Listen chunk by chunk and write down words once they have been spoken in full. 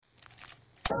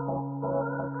Hello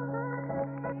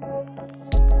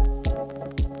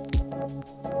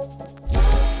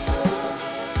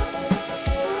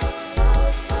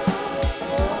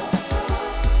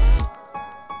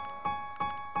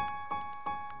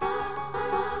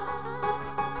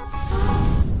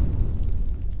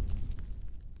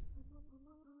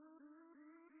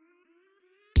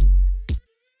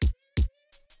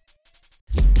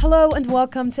and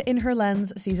welcome to In Her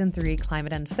Lens Season 3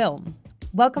 Climate and Film.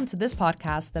 Welcome to this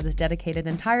podcast that is dedicated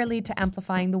entirely to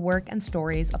amplifying the work and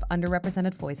stories of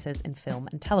underrepresented voices in film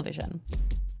and television.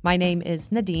 My name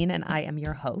is Nadine and I am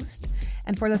your host.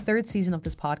 And for the third season of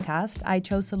this podcast, I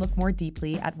chose to look more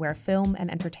deeply at where film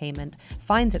and entertainment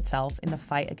finds itself in the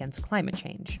fight against climate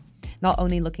change. Not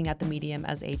only looking at the medium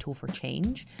as a tool for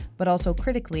change, but also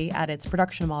critically at its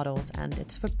production models and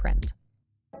its footprint.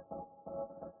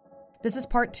 This is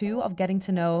part 2 of getting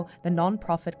to know the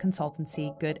non-profit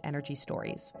consultancy Good Energy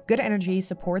Stories. Good Energy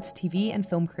supports TV and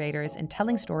film creators in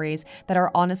telling stories that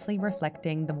are honestly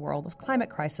reflecting the world of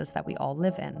climate crisis that we all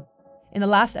live in. In the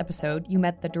last episode, you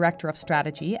met the Director of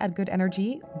Strategy at Good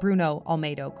Energy, Bruno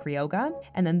Almeida Crioga,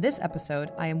 and in this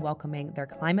episode, I am welcoming their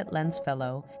Climate Lens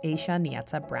Fellow,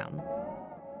 Aishah-Nyeta Brown.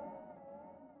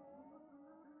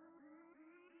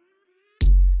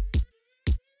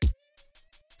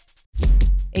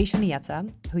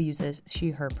 Aishah-Nyeta, who uses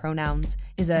she/her pronouns,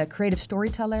 is a creative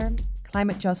storyteller,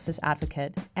 climate justice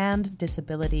advocate, and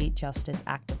disability justice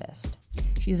activist.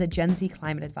 She is a Gen Z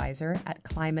climate advisor at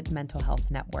Climate Mental Health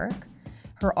Network.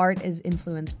 Her art is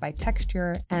influenced by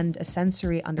texture and a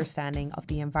sensory understanding of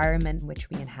the environment in which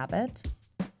we inhabit.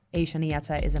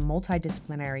 Aishah-Nyeta is a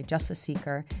multidisciplinary justice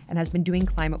seeker and has been doing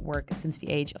climate work since the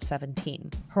age of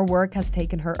 17. Her work has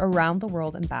taken her around the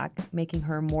world and back, making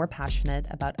her more passionate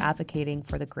about advocating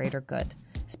for the greater good,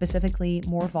 specifically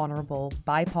more vulnerable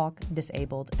BIPOC,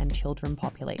 disabled, and children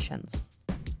populations.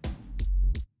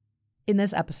 In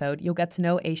this episode, you'll get to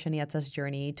know Aishah-Nyeta's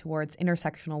journey towards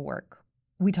intersectional work.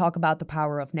 We talk about the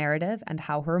power of narrative and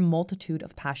how her multitude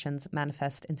of passions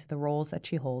manifest into the roles that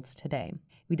she holds today.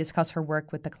 We discuss her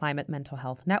work with the Climate Mental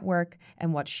Health Network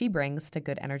and what she brings to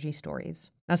Good Energy Stories.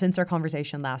 Now, since our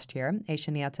conversation last year,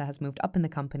 Aishah-Nyeta has moved up in the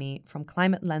company from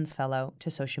Climate Lens Fellow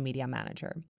to Social Media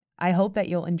Manager. I hope that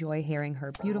you'll enjoy hearing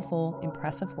her beautiful,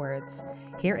 impressive words.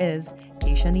 Here is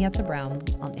Aishah-Nyeta Brown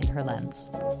on In Her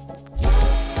Lens.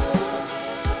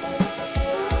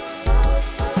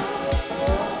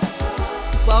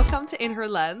 Welcome to In Her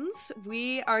Lens.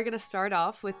 We are going to start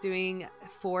off with doing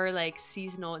 4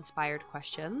 seasonal inspired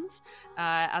questions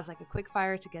as a quick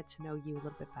fire to get to know you a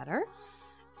little bit better.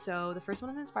 So the first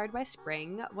one is inspired by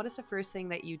spring. What is the first thing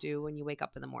that you do when you wake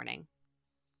up in the morning?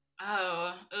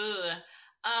 So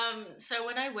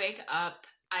when I wake up,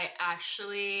 I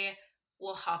actually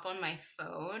will hop on my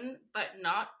phone, but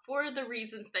not for the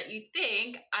reasons that you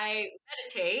think. I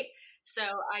meditate. So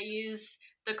I use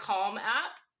the Calm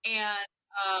app and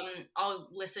I'll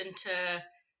listen to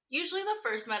usually the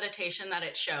first meditation that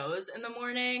it shows in the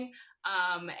morning.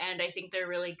 And I think they're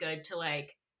really good to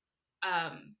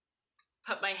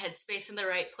put my headspace in the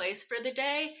right place for the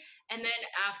day. And then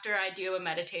after I do a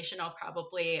meditation, I'll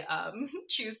probably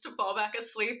choose to fall back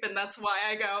asleep. And that's why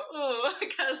I go, oh,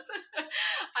 because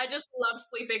I just love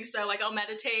sleeping. So I'll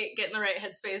meditate, get in the right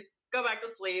headspace, go back to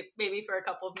sleep, maybe for a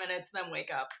couple of minutes, then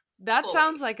wake up. That fully.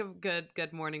 Sounds like a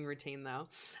good morning routine, though.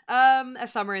 A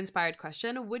summer-inspired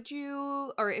question. Would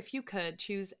you, or if you could,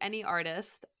 choose any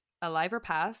artist, alive or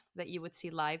past, that you would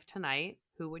see live tonight,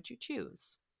 who would you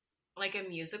choose? Like a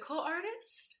musical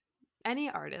artist? Any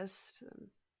artist,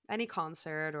 any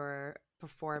concert or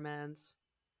performance.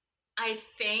 I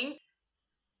think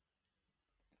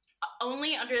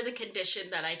only under the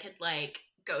condition that I could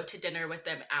go to dinner with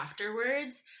them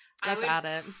afterwards. Let's add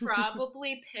it.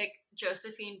 Probably pick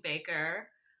Josephine Baker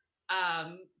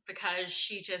because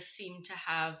she just seemed to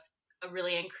have a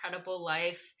really incredible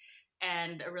life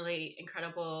and a really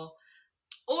incredible,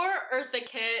 or Eartha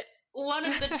Kitt, one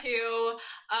of the two.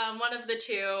 I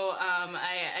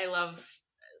love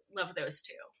those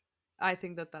two. I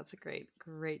think that's a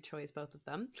great choice, both of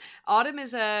them. Autumn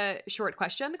is a short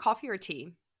question. Coffee or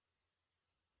tea?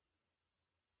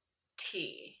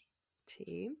 Tea.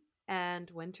 And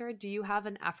winter, do you have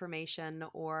an affirmation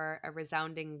or a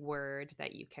resounding word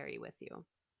that you carry with you?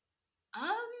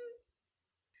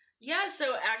 Yeah,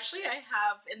 so actually I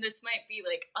have, and this might be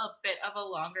a bit of a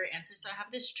longer answer. So I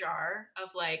have this jar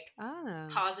of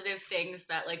positive things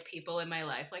that people in my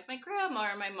life, like my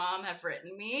grandma or my mom, have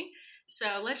written me.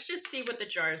 So let's just see what the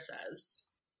jar says.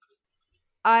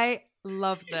 I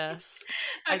love this.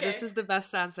 Okay. This is the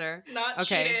best answer. Not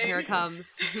okay, cheating. Here it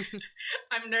comes.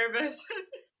 I'm nervous.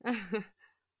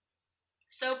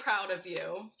 So proud of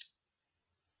you.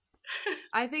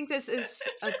 I think this is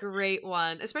a great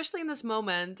one, especially in this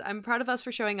moment. I'm proud of us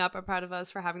for showing up. I'm proud of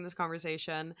us for having this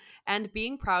conversation. And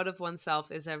being proud of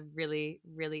oneself is a really,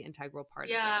 really integral part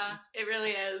of Yeah, living. it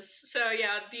really is. So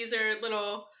yeah, these are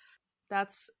little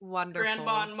That's wonderful.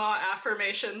 grandma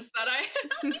affirmations that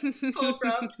I pull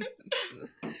from.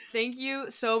 Thank you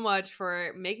so much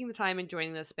for making the time and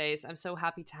joining this space. I'm so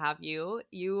happy to have you.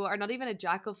 You are not even a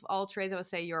jack of all trades. I would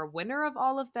say you're a winner of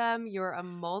all of them. You're a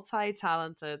multi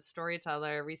talented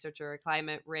storyteller, researcher,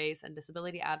 climate, race, and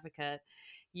disability advocate.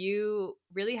 You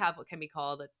really have what can be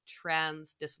called a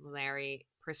transdisciplinary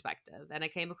perspective. And I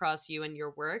came across you and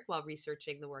your work while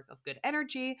researching the work of Good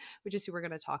Energy, which is who we're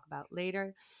going to talk about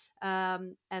later,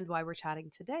 and why we're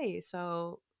chatting today.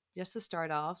 So, just to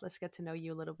start off, let's get to know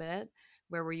you a little bit.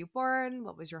 Where were you born?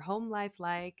 What was your home life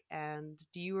like? And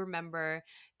do you remember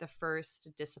the first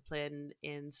discipline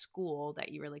in school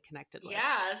that you really connected with?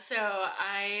 Yeah, so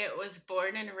I was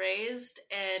born and raised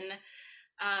in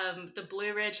the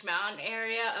Blue Ridge Mountain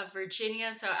area of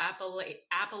Virginia. So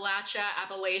Appalachia,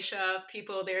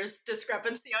 people, there's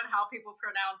discrepancy on how people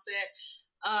pronounce it,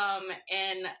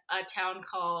 in a town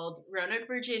called Roanoke,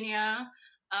 Virginia.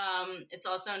 It's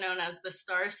also known as the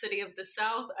Star City of the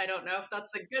South. I don't know if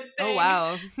that's a good Oh, thing.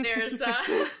 wow. There's a,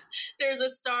 there's a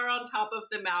star on top of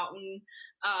the mountain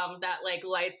that like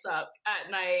lights up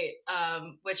at night,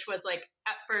 which was like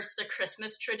at first a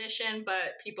Christmas tradition,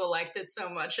 but people liked it so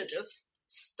much it just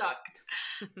stuck.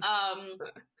 Um,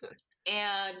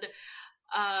 and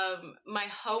my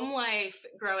home life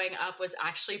growing up was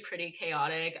actually pretty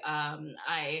chaotic.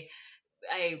 I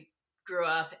grew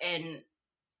up in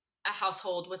a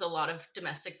household with a lot of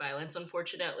domestic violence,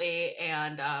 unfortunately,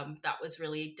 and that was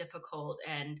really difficult.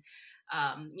 And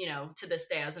to this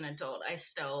day as an adult, I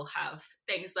still have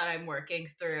things that I'm working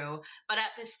through. But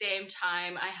at the same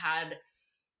time, I had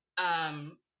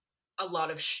um, a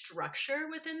lot of structure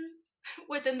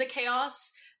within the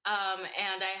chaos,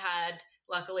 and I had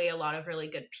luckily a lot of really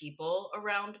good people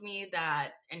around me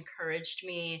that encouraged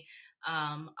me,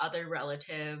 other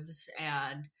relatives,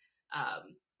 and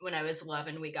when I was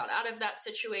 11, we got out of that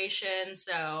situation.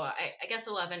 So I guess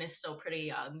 11 is still pretty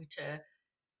young to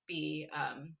be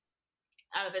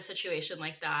out of a situation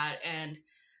like that. And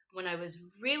when I was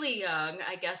really young,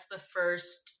 I guess the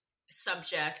first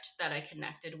subject that I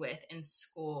connected with in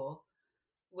school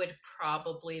would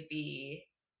probably be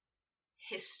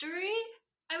history,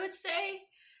 I would say.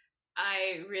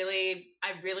 I really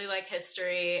like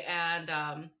history,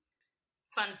 and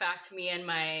fun fact, me and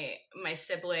my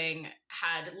sibling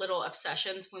had little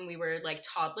obsessions when we were like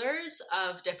toddlers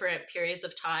of different periods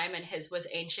of time, and his was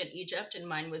ancient Egypt and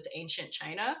mine was ancient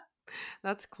China.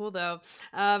 That's cool, though.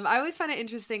 I always find it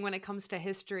interesting when it comes to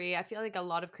history. I feel like a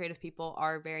lot of creative people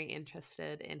are very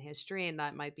interested in history, and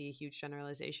that might be a huge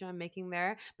generalization I'm making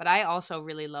there. But I also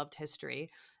really loved history.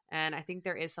 And I think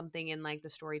there is something in like the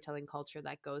storytelling culture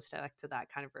that goes to that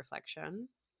kind of reflection.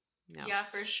 Yeah. Yeah,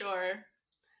 for sure.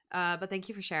 But thank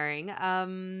you for sharing.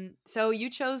 So you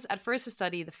chose at first to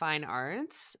study the fine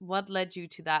arts. What led you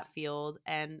to that field,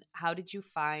 and how did you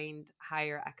find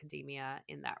higher academia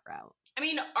in that route? I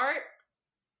mean, art,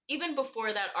 even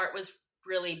before that, art was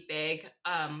really big.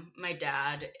 My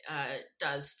dad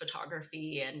does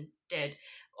photography and did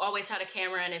always had a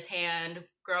camera in his hand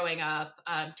growing up,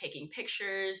 taking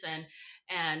pictures,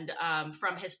 and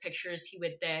from his pictures he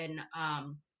would then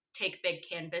take big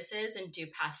canvases and do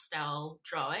pastel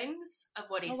drawings of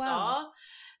what he Oh, wow. saw.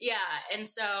 Yeah, and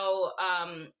so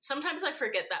sometimes I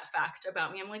forget that fact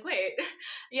about me. I'm like, wait,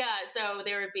 yeah. So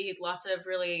there would be lots of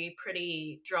really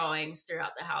pretty drawings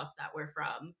throughout the house that were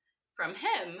from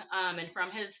him, and from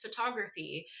his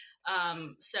photography.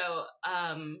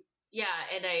 Yeah,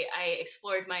 and I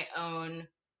explored my own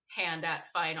hand at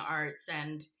fine arts.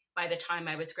 And by the time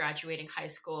I was graduating high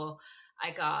school,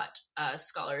 I got a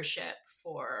scholarship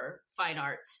for fine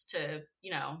arts to,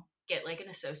 get like an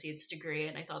associate's degree.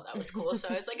 And I thought that was cool. So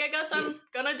I was like, I guess I'm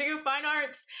gonna do fine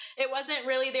arts. There wasn't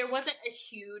a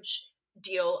huge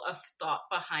deal of thought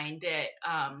behind it.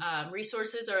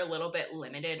 Resources are a little bit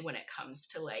limited when it comes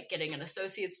to like getting an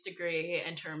associate's degree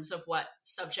in terms of what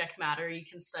subject matter you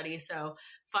can study. So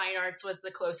fine arts was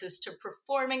the closest to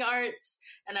performing arts,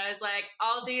 and I was like,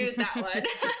 I'll do that one.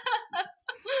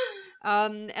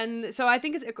 And so I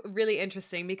think it's really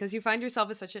interesting because you find yourself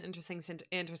at such an interesting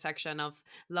intersection of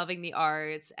loving the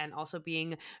arts and also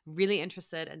being really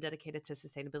interested and dedicated to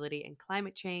sustainability and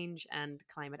climate change and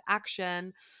climate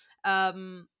action.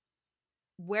 Um,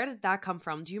 where did that come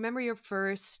from? Do you remember your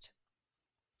first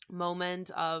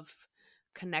moment of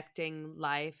connecting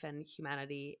life and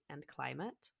humanity and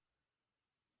climate?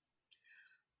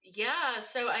 Yeah,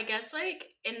 so I guess like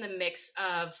in the mix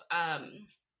of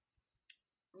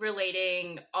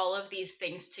relating all of these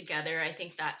things together, I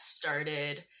think that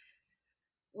started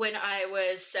when I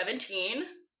was 17.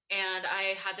 And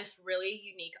I had this really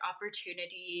unique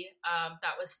opportunity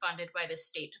that was funded by the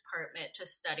State Department to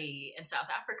study in South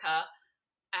Africa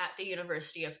at the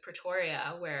University of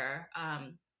Pretoria, where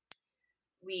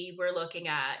we were looking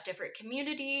at different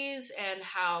communities and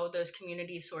how those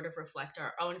communities sort of reflect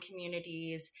our own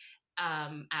communities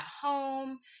at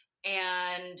home,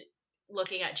 and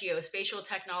looking at geospatial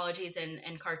technologies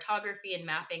and cartography and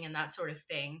mapping and that sort of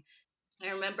thing. I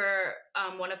remember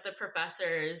one of the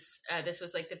professors, this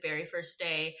was like the very first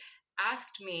day,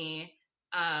 asked me,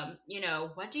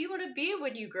 what do you want to be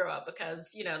when you grow up?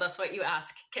 Because, that's what you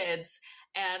ask kids.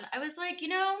 And I was like,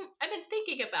 I've been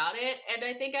thinking about it, and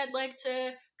I think I'd like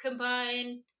to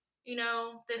combine,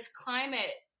 this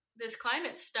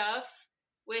climate stuff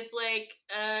with like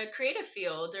a creative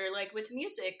field, or like with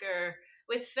music, or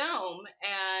with film.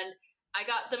 And I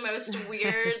got the most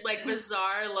weird, like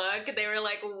bizarre look. They were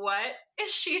like, "What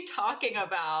is she talking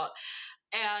about?"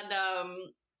 And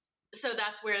so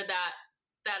that's where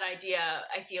that idea,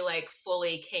 I feel like,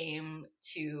 fully came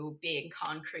to being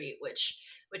concrete, which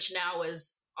now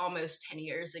was almost 10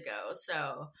 years ago.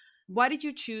 So Why did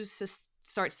you choose to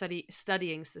start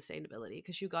studying sustainability?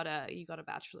 Because you got a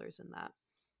bachelor's in that.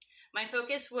 my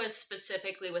focus was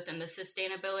specifically within the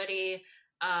sustainability,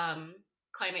 um,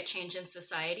 climate change in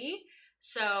society.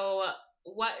 So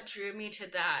what drew me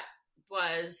to that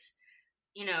was,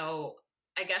 you know,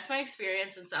 I guess my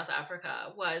experience in South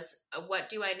Africa was, what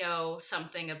do I know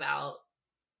something about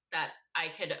that I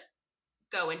could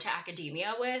go into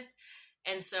academia with?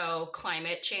 And so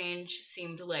climate change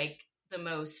seemed like the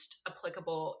most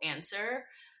applicable answer.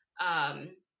 Um,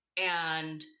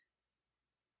 and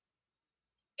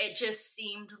it just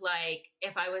seemed like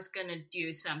if I was going to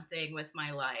do something with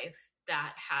my life,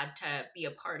 that had to be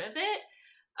a part of it.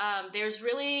 There's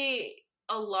really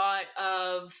a lot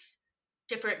of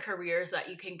different careers that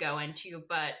you can go into,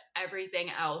 but everything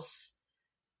else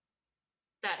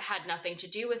that had nothing to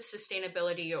do with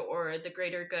sustainability or the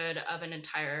greater good of an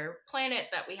entire planet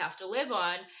that we have to live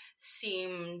on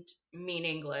seemed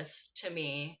meaningless to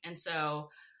me. And so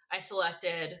I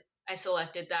selected I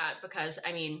selected that because,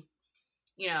 I mean,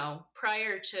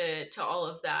 prior to all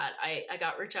of that, I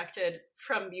got rejected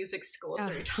from music school Oh.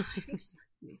 3 times.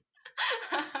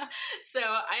 So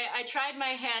I tried my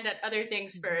hand at other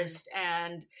things first,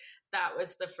 and that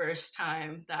was the first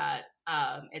time that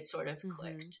it sort of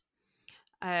clicked.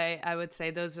 I would say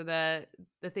those are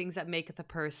the things that make the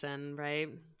person, right?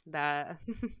 That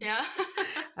Yeah.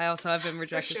 I also have been For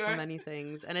rejected sure. from many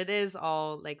things, and it is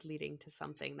all like leading to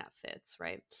something that fits,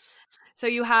 right? So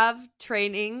you have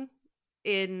training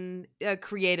in a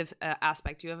creative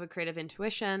aspect. You have a creative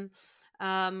intuition,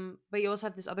 but you also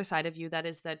have this other side of you that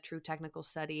is the true technical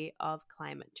study of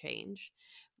climate change.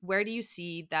 Where do you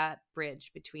see that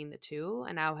bridge between the two,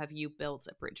 and how have you built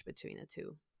a bridge between the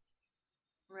two?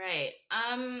 Right.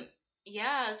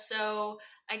 Yeah, so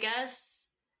I guess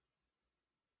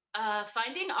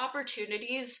finding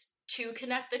opportunities to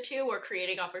connect the two, or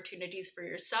creating opportunities for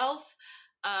yourself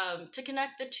to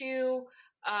connect the two.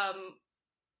 Um,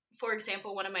 for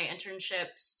example, one of my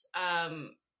internships,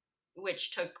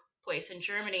 which took place in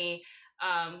Germany,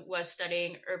 was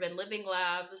studying urban living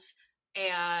labs.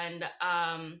 And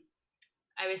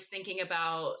I was thinking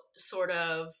about sort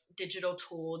of digital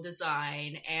tool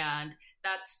design, and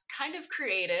that's kind of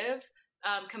creative,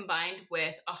 combined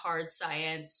with a hard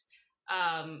science.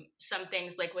 Some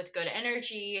things, like with good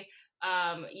energy,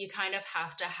 you kind of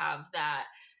have to have that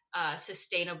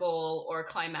sustainable or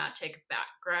climatic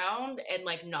background, and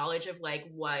like knowledge of like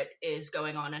what is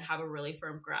going on, and have a really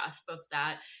firm grasp of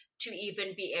that, to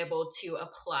even be able to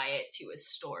apply it to a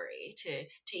story, to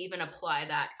even apply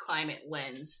that climate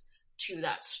lens to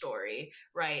that story,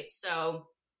 right? So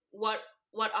what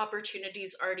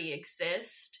opportunities already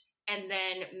exist, and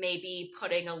then maybe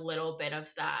putting a little bit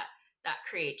of that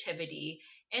creativity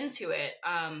into it.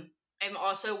 I'm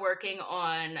also working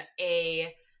on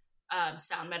a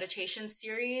sound meditation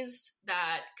series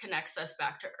that connects us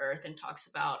back to Earth, and talks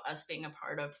about us being a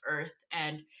part of Earth,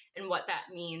 and what that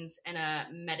means in a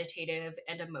meditative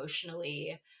and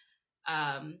emotionally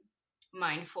um,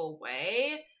 mindful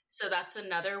way. So that's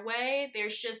another way.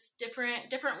 There's just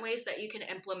different ways that you can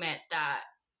implement that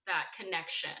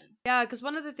connection. Yeah, because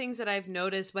one of the things that I've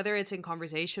noticed, whether it's in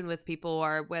conversation with people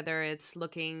or whether it's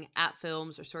looking at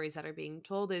films or stories that are being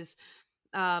told, is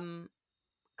um,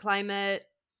 climate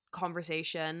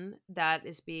conversation that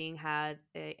is being had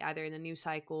either in a news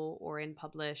cycle or in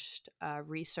published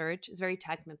research is very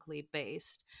technically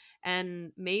based.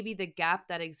 And maybe the gap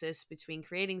that exists between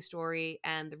creating story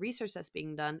and the research that's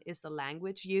being done is the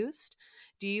language used.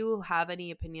 Do you have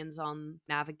any opinions on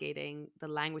navigating the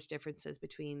language differences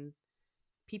between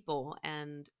people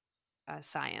and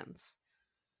science?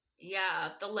 Yeah,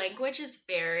 the language is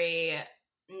very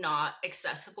not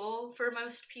accessible for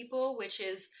most people, which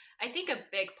is, I think, a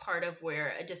big part of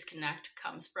where a disconnect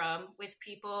comes from with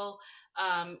people.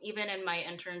 Even in my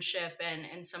internship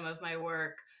and some of my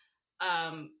work,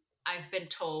 I've been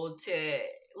told to,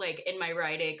 like, in my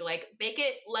writing, like, make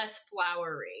it less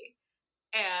flowery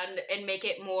and make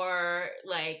it more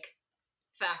like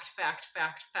fact, fact,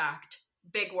 fact, fact,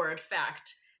 big word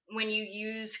fact. When you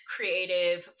use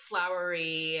creative,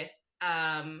 flowery,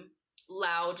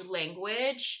 loud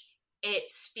language, it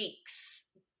speaks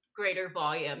greater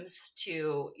volumes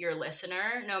to your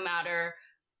listener, no matter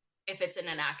if it's in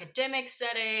an academic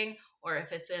setting or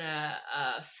if it's in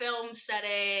a film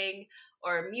setting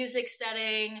or a music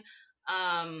setting.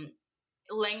 Um,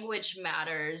 Language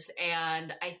matters.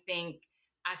 And I think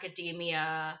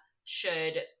academia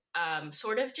should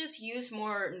sort of just use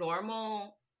more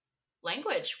normal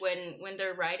language when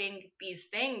they're writing these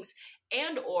things,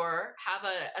 and or have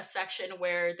a section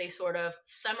where they sort of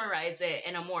summarize it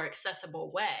in a more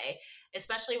accessible way,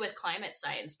 especially with climate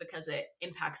science, because it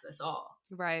impacts us all.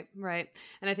 Right, right.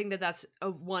 And I think that that's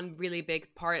one really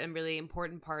big part and really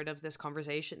important part of this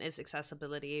conversation is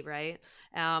accessibility, right?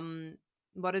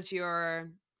 What is your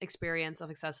experience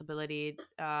of accessibility,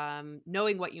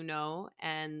 knowing what you know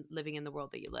and living in the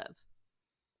world that you live?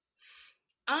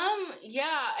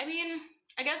 Yeah, I mean,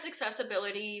 I guess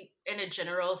accessibility in a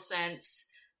general sense,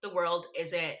 the world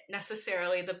isn't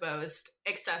necessarily the most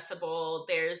accessible.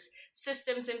 There's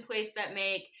systems in place that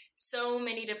make so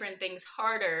many different things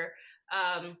harder.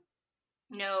 Um,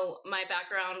 my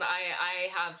background, I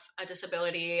have a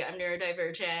disability, I'm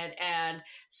neurodivergent, and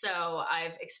so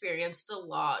I've experienced a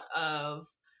lot of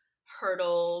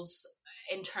hurdles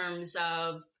in terms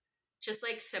of just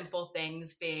like simple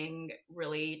things being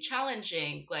really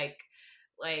challenging, like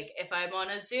if I'm on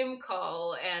a Zoom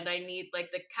call and I need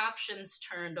like the captions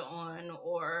turned on,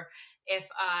 or if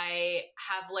I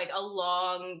have like a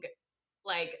long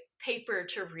like paper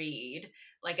to read,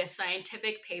 like a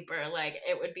scientific paper, like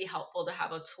it would be helpful to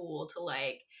have a tool to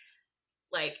like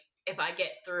if I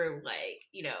get through like,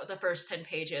 the first 10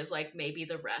 pages, like maybe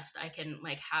the rest I can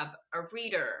like have a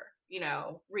reader,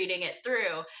 reading it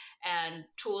through. And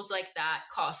tools like that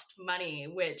cost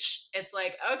money, which it's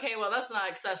like, okay, well, that's not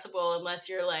accessible unless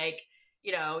you're like,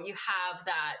 you have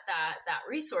that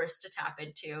resource to tap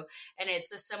into. And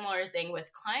it's a similar thing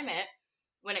with climate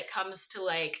when it comes to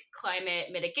like climate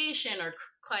mitigation or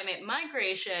climate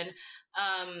migration.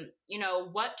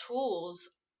 What tools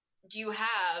do you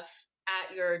have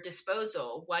at your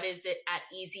disposal? What is it at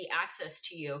easy access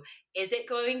to you? Is it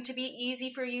going to be easy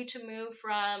for you to move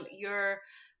from your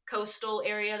coastal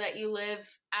area that you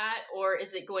live at, or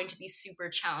is it going to be super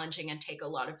challenging and take a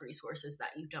lot of resources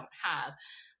that you don't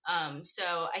have?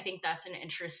 So I think that's an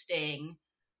interesting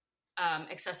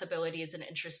accessibility is an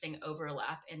interesting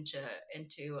overlap into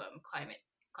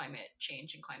climate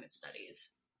change and climate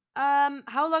studies.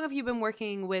 How long have you been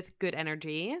working with Good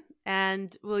Energy?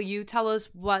 And will you tell us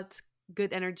what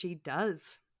Good Energy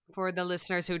does for the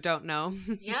listeners who don't know?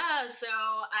 Yeah, so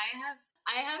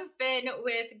I have been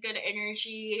with Good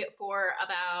Energy for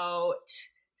about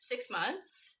 6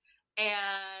 months,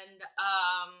 and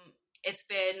it's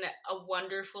been a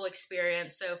wonderful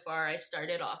experience so far. I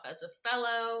started off as a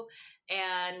fellow,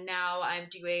 and now I'm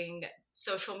doing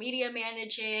social media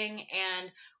managing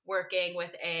and working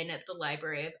within the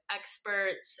Library of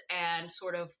Experts and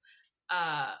sort of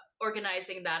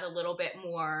organizing that a little bit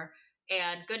more.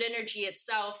 And Good Energy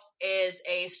itself is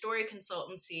a story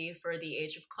consultancy for the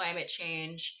age of climate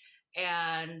change.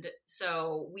 And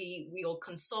so we will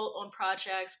consult on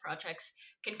projects. Projects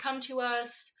can come to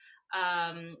us,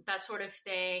 that sort of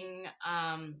thing,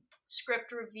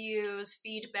 script reviews,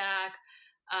 feedback,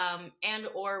 and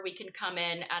or we can come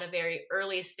in at a very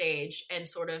early stage and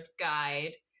sort of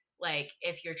guide, like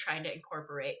if you're trying to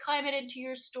incorporate climate into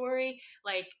your story,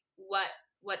 like what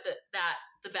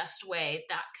the best way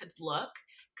that could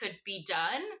be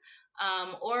done.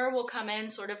 Or we'll come in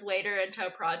sort of later into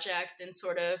a project and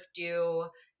sort of do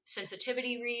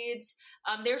sensitivity reads.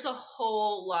 There's a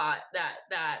whole lot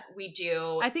that we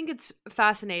do. I think it's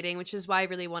fascinating, which is why I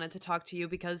really wanted to talk to you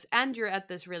and you're at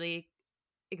this really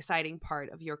exciting part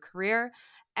of your career.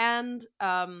 And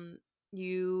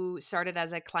You started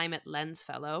as a Climate Lens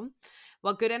Fellow.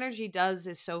 What good energy does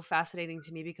is so fascinating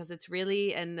to me because it's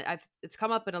really, and it's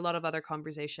come up in a lot of other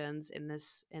conversations in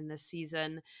this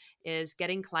season, is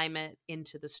getting climate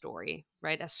into the story,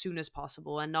 right, as soon as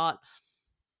possible, and not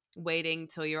waiting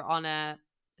till you're on a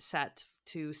set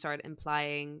to start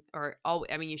implying,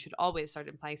 you should always start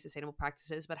implying sustainable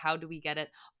practices, but how do we get it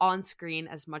on screen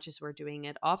as much as we're doing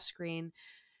it off screen?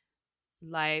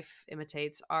 Life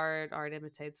imitates art, art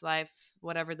imitates life,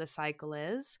 whatever the cycle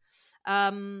is.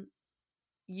 When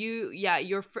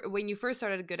you first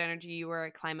started Good Energy, you were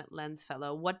a Climate Lens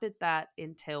Fellow. What did that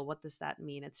entail? What does that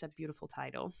mean? It's a beautiful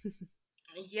title.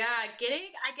 Yeah,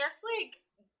 getting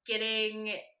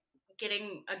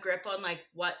getting a grip on like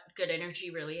what good energy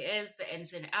really is, the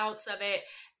ins and outs of it,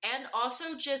 and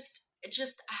also just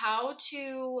how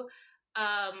to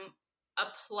um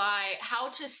apply, how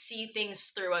to see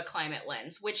things through a climate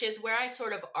lens, which is where I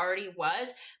sort of already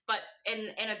was, but in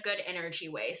a good energy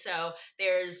way. So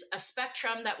there's a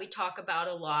spectrum that we talk about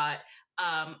a lot,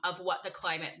 of what the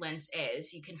climate lens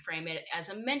is. You can frame it as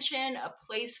a mention, a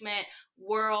placement,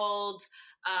 world,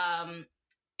 um,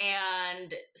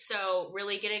 and so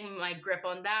really getting my grip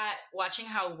on that, watching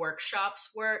how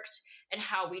workshops worked and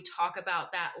how we talk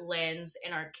about that lens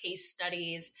in our case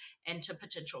studies and to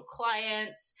potential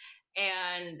clients,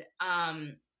 and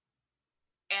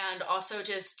also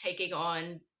just taking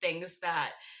on things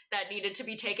that needed to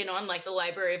be taken on, like the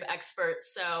library of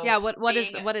experts. So Yeah, what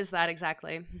is being what is that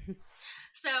exactly?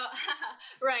 so,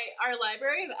 right, our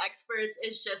library of experts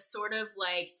is just sort of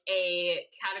like a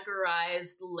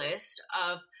categorized list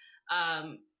of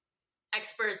um,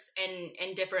 experts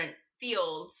in different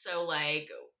fields. So, like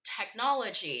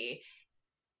technology,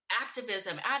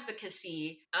 activism,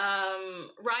 advocacy,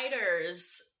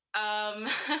 writers,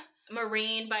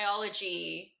 marine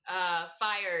biology,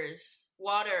 fires,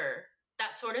 water,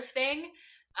 that sort of thing.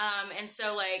 And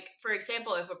so, like, for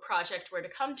example, if a project were to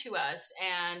come to us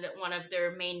and one of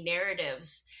their main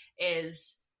narratives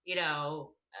is,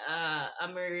 a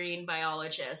marine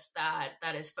biologist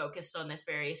that is focused on this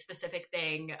very specific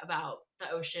thing about the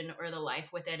ocean or the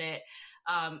life within it,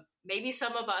 maybe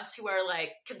some of us who are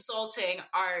like consulting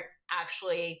aren't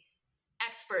actually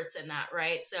experts in that,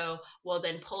 right? So we'll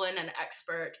then pull in an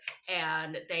expert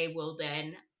and they will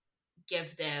then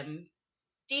give them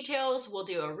details. We'll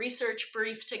do a research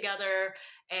brief together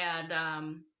and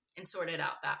sort it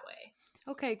out that way.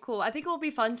 Okay, cool. I think it will be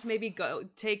fun to maybe go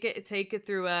take it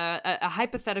through a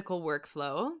hypothetical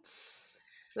workflow.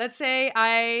 Let's say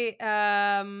I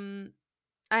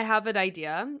have an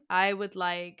idea. I would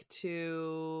like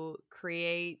to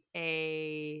create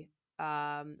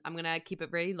I'm going to keep it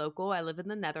very local. I live in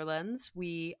the Netherlands.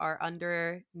 We are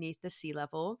underneath the sea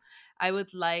level. I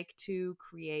would like to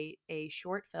create a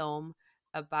short film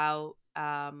about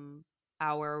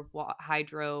our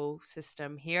hydro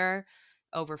system here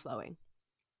overflowing,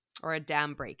 or a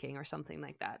dam breaking or something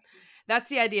like that. That's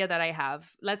the idea that I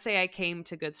have. Let's say I came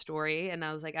to Good Story and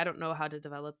I was like, I don't know how to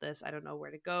develop this. I don't know where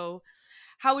to go.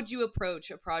 How would you approach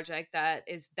a project that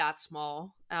is that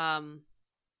small?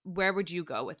 Where would you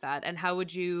go with that? And how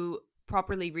would you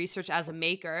properly research as a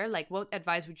maker? Like, what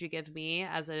advice would you give me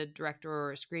as a director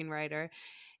or a screenwriter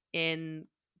in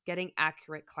getting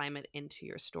accurate climate into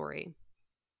your story?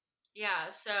 Yeah,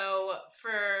 so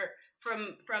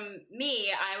from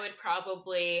me, I would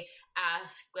probably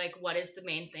ask, like, what is the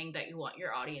main thing that you want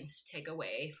your audience to take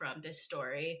away from this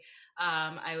story?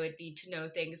 I would need to know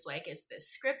things like, is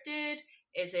this scripted?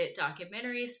 Is it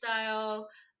documentary style?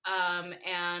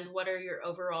 And what are your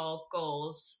overall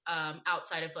goals,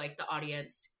 outside of like the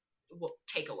audience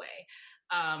takeaway?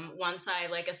 Once I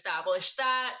like establish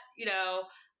that,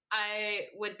 I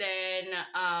would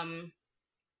then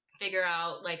figure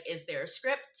out, like, is there a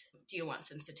script? Do you want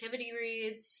sensitivity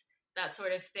reads? That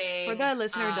sort of For thing. the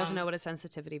listener who doesn't know what a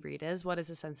sensitivity read is, what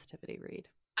is a sensitivity read?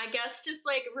 I guess just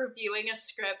like reviewing a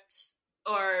script,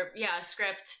 or yeah, a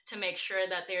script, to make sure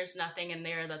that there's nothing in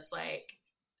there that's like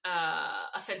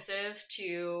offensive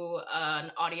to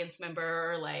an audience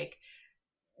member, or like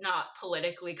not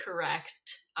politically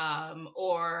correct,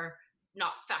 or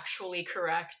not factually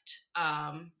correct.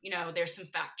 There's some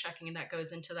fact checking that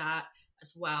goes into that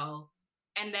as well.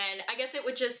 And then I guess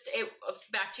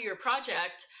back to your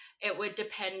project, it would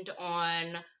depend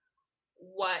on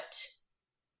what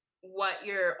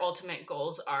your ultimate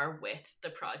goals are with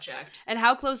the project. And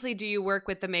how closely do you work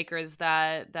with the makers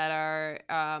that are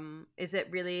is it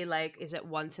really like, is it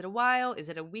once in a while? Is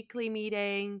it a weekly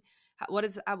meeting?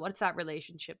 What's that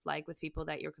relationship like with people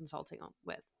that you're consulting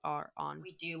with or on?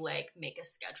 We do like make a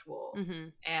schedule, Mm-hmm.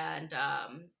 and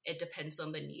it depends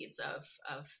on the needs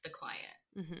of the client.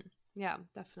 Mm-hmm. Yeah,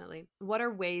 definitely. What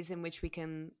are ways in which we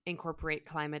can incorporate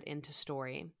climate into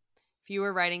story? If you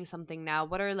were writing something now,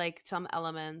 what are like some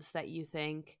elements that you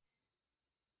think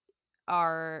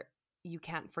are you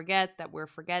can't forget that we're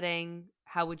forgetting?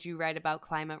 How would you write about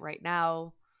climate right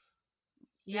now?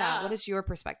 Yeah, what Yeah. is your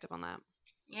perspective on that?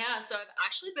 Yeah, so I've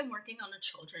actually been working on a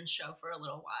children's show for a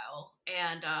little while,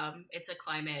 and it's a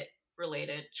climate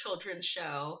related children's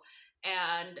show.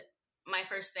 And my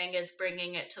first thing is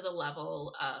bringing it to the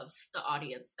level of the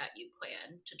audience that you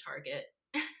plan to target.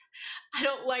 I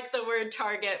don't like the word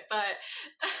target, but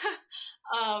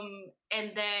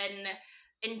and then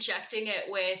injecting it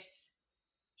with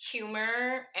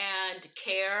humor and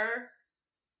care,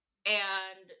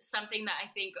 and something that I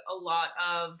think a lot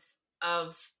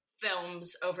of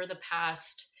films over the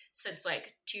past, since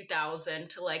like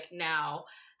 2000 to like now,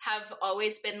 have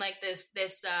always been like this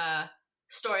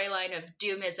storyline of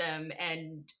doomism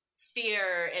and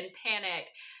fear and panic.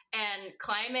 And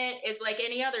climate is like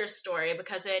any other story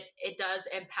because it does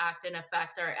impact and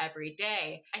affect our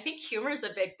everyday. I think humor is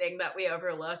a big thing that we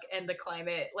overlook in the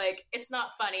climate. Like, it's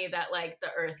not funny that like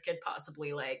the earth could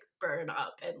possibly like burn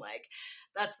up, and like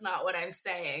that's not what I'm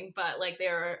saying, but like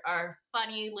there are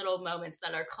funny little moments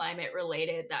that are climate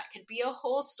related that could be a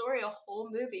whole story, a whole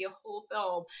movie, a whole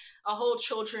film, a whole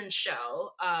children's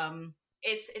show.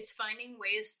 It's finding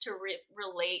ways to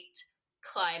relate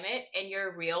climate in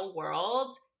your real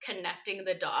world, connecting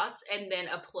the dots, and then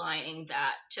applying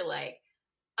that to like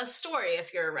a story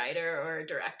if you're a writer or a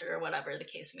director or whatever the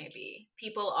case may be.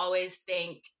 People always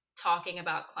think talking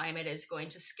about climate is going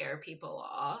to scare people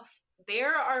off.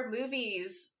 There are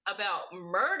movies about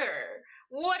murder.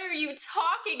 What are you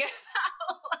talking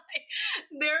about? Like,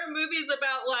 there are movies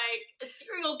about like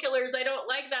serial killers. I don't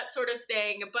like that sort of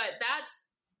thing, but that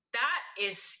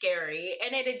is scary,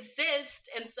 and it exists,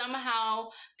 and somehow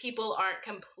people aren't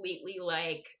completely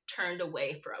like turned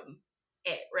away from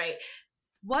it, right?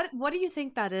 What do you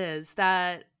think that is?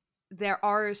 That there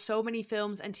are so many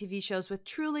films and TV shows with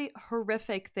truly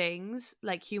horrific things,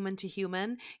 like human to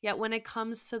human, yet when it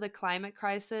comes to the climate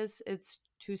crisis, it's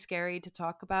too scary to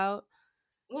talk about.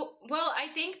 Well,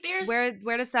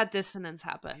 Where does that dissonance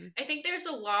happen? I think there's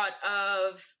a lot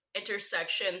of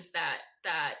intersections that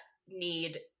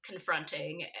need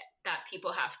confronting, that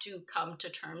people have to come to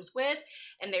terms with,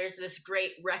 and there's this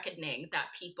great reckoning that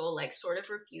people like sort of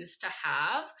refuse to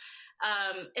have,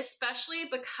 especially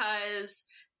because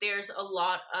there's a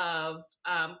lot of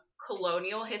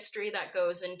colonial history that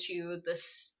goes into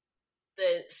this,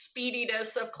 the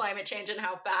speediness of climate change and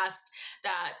how fast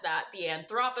that the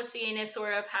Anthropocene is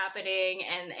sort of happening,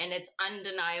 and it's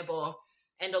undeniable.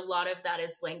 And a lot of that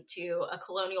is linked to a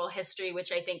colonial history,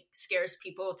 which I think scares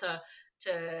people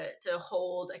to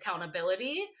hold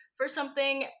accountability for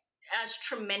something as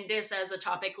tremendous as a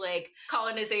topic like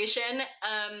colonization.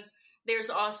 There's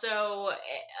also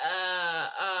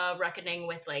a reckoning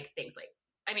with like things like,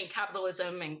 I mean,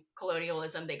 capitalism and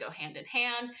colonialism, they go hand in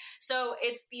hand. So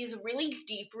it's these really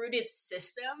deep rooted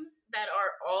systems that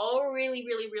are all really,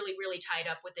 really, really, really tied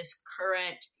up with this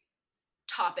current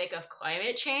topic of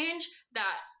climate change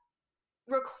that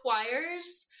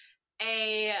requires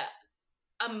a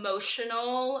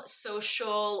emotional,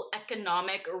 social,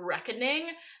 economic reckoning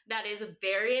that is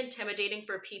very intimidating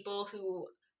for people who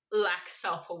lack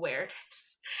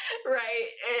self-awareness, right?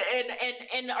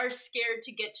 And are scared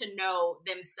to get to know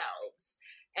themselves.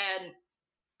 And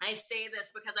I say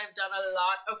this because I've done a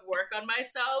lot of work on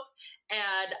myself,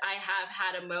 and I have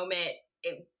had a moment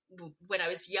when I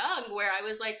was young where I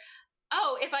was like,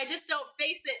 oh, if I just don't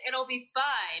face it, it'll be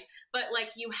fine. But like,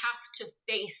 you have to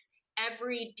face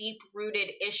every deep rooted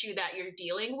issue that you're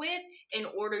dealing with in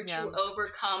order to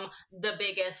overcome the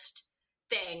biggest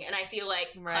thing. And I feel like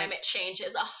climate change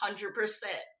is 100%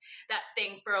 that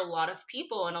thing for a lot of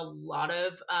people, and a lot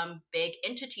of big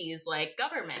entities like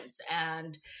governments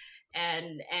and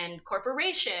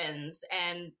corporations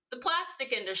and the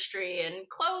plastic industry and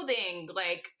clothing.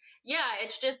 Like, yeah,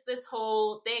 it's just this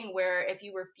whole thing where if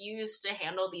you refuse to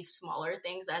handle these smaller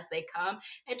things as they come,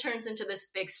 it turns into this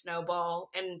big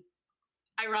snowball. And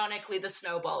ironically, the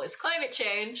snowball is climate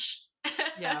change.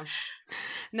 Yeah.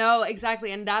 No,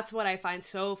 exactly. And that's what I find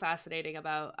so fascinating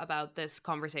about this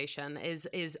conversation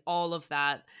is all of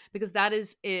that, because that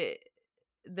is it,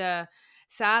 the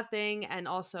sad thing and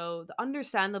also the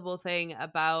understandable thing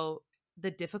about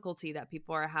the difficulty that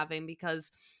people are having,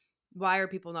 because Why are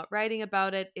people not writing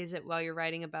about it? Is it while you're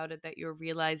writing about it that you're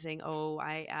realizing, oh,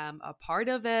 I am a part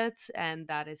of it, and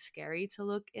that is scary to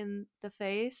look in the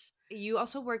face? You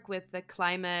also work with the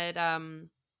climate, I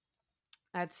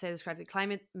have to say this correctly,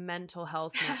 Climate Mental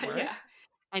Health Network. Yeah.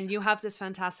 And you have this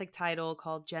fantastic title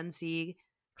called Gen Z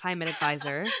Climate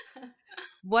Advisor.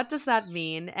 What does that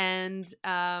mean? And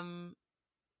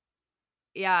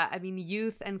yeah, I mean,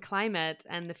 youth and climate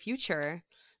and the future.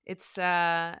 It's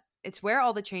where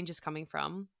all the change is coming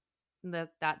from.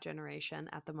 That generation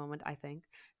at the moment, I think,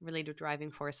 really the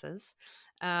driving forces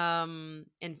in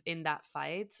that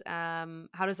fight.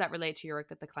 How does that relate to your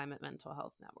work at the Climate Mental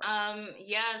Health Network?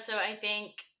 Yeah, so I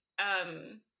think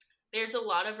there's a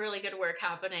lot of really good work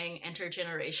happening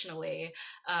intergenerationally.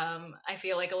 I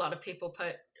feel like a lot of people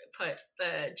put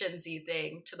the Gen Z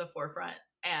thing to the forefront,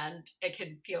 and it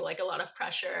can feel like a lot of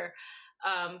pressure.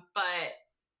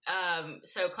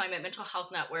 So Climate Mental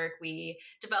Health Network, we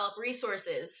develop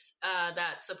resources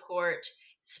that support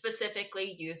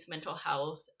specifically youth mental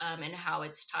health, and how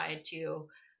it's tied to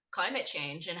climate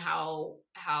change, and how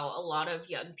a lot of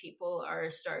young people are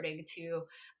starting to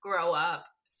grow up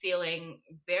feeling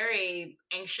very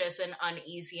anxious and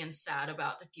uneasy and sad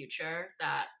about the future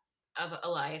that of a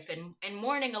life, and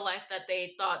mourning a life that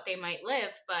they thought they might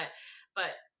live,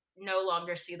 but no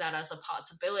longer see that as a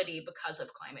possibility because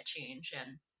of climate change.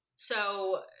 And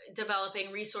so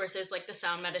developing resources like the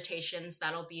sound meditations,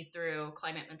 that'll be through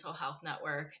Climate Mental Health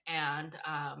Network, and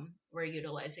we're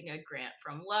utilizing a grant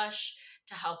from Lush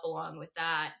to help along with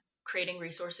that, creating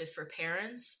resources for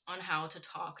parents on how to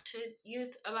talk to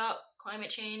youth about climate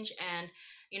change. And,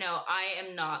 I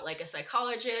am not like a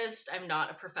psychologist, I'm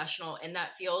not a professional in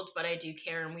that field, but I do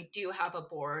care. And we do have a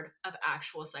board of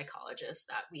actual psychologists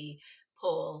that we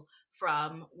pull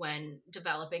from when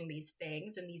developing these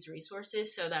things and these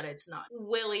resources, so that it's not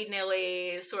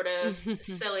willy-nilly sort of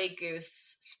silly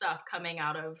goose stuff coming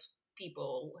out of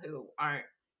people who aren't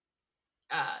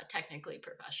technically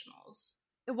professionals.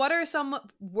 What are some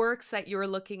works that you're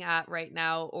looking at right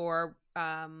now, or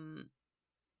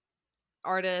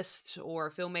artists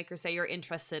or filmmakers that you're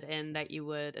interested in that you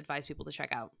would advise people to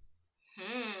check out?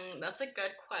 That's a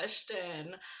good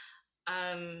question.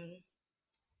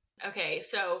 Okay,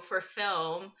 so for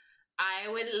film, I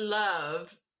would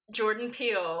love Jordan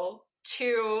Peele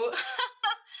to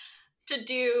to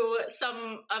do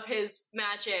some of his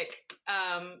magic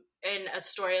in a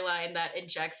storyline that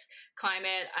injects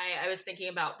climate. I was thinking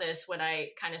about this when I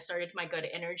kind of started my Good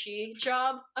Energy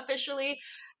job officially.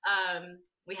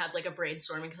 We had like a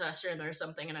brainstorming session or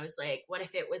something, and I was like, what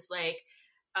if it was like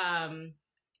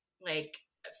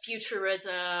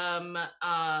futurism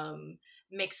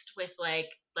mixed with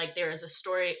like there is a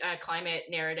story, climate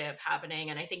narrative happening.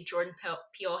 And I think Jordan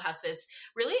Peele has this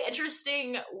really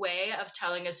interesting way of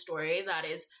telling a story that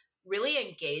is really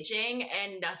engaging,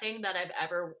 and nothing that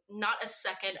not a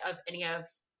second of any of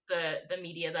the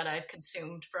media that I've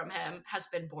consumed from him has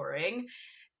been boring.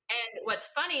 And what's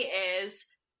funny is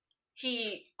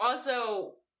he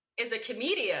also is a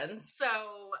comedian. So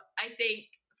I think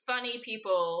funny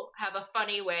people have a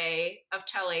funny way of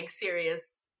telling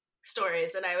serious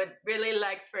stories, and I would really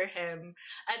like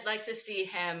I'd like to see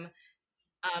him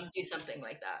do something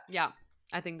like that. Yeah,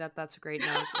 I think that's a great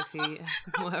note if he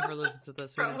will ever listen to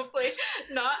this. Probably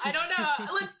not. I don't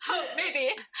know. Let's hope, maybe.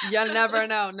 You'll never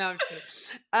know. No, I'm just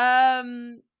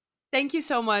kidding. Thank you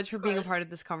so much for being a part of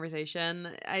this conversation.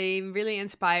 I'm really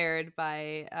inspired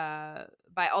by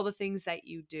all the things that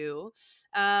you do.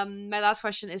 My last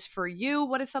question is for you.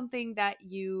 What is something that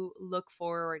you look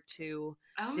forward to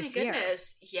this year? Oh my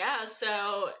goodness. Yeah.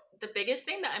 So the biggest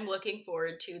thing that I'm looking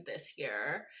forward to this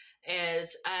year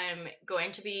is I'm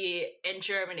going to be in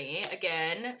Germany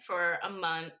again for a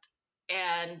month,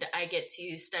 and I get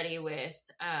to study with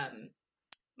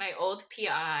my old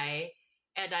PI,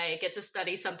 and I get to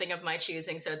study something of my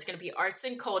choosing. So it's going to be arts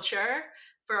and culture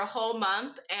for a whole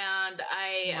month, and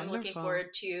I am looking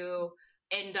forward to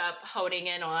end up honing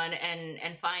in on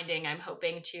and finding, I'm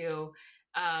hoping to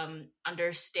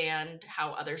understand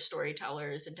how other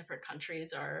storytellers in different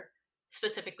countries are,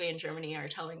 specifically in Germany, are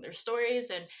telling their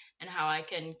stories, and how I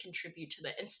can contribute to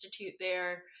the institute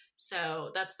there.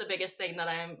 So that's the biggest thing that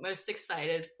I'm most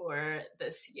excited for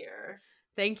this year.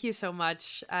 Thank you so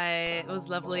much. It was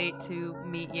lovely to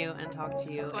meet you and talk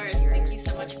to you. Of course. Thank you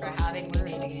so much for having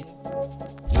me, Nadine.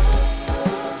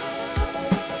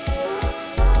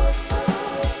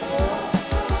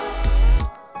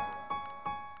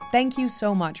 Thank you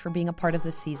so much for being a part of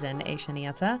this season,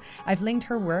 Aishah-Nyeta. I've linked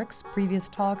her works, previous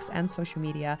talks, and social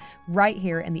media right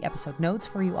here in the episode notes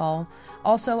for you all.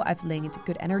 Also, I've linked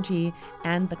Good Energy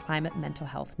and the Climate Mental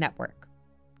Health Network.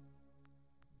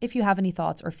 If you have any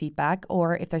thoughts or feedback,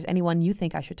 or if there's anyone you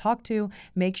think I should talk to,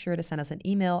 make sure to send us an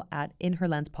email at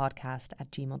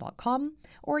inherlenspodcast@gmail.com,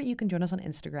 or you can join us on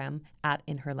Instagram at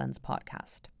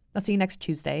inherlenspodcast. I'll see you next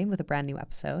Tuesday with a brand new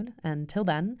episode. Until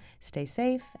then, stay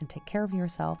safe and take care of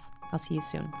yourself. I'll see you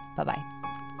soon. Bye-bye.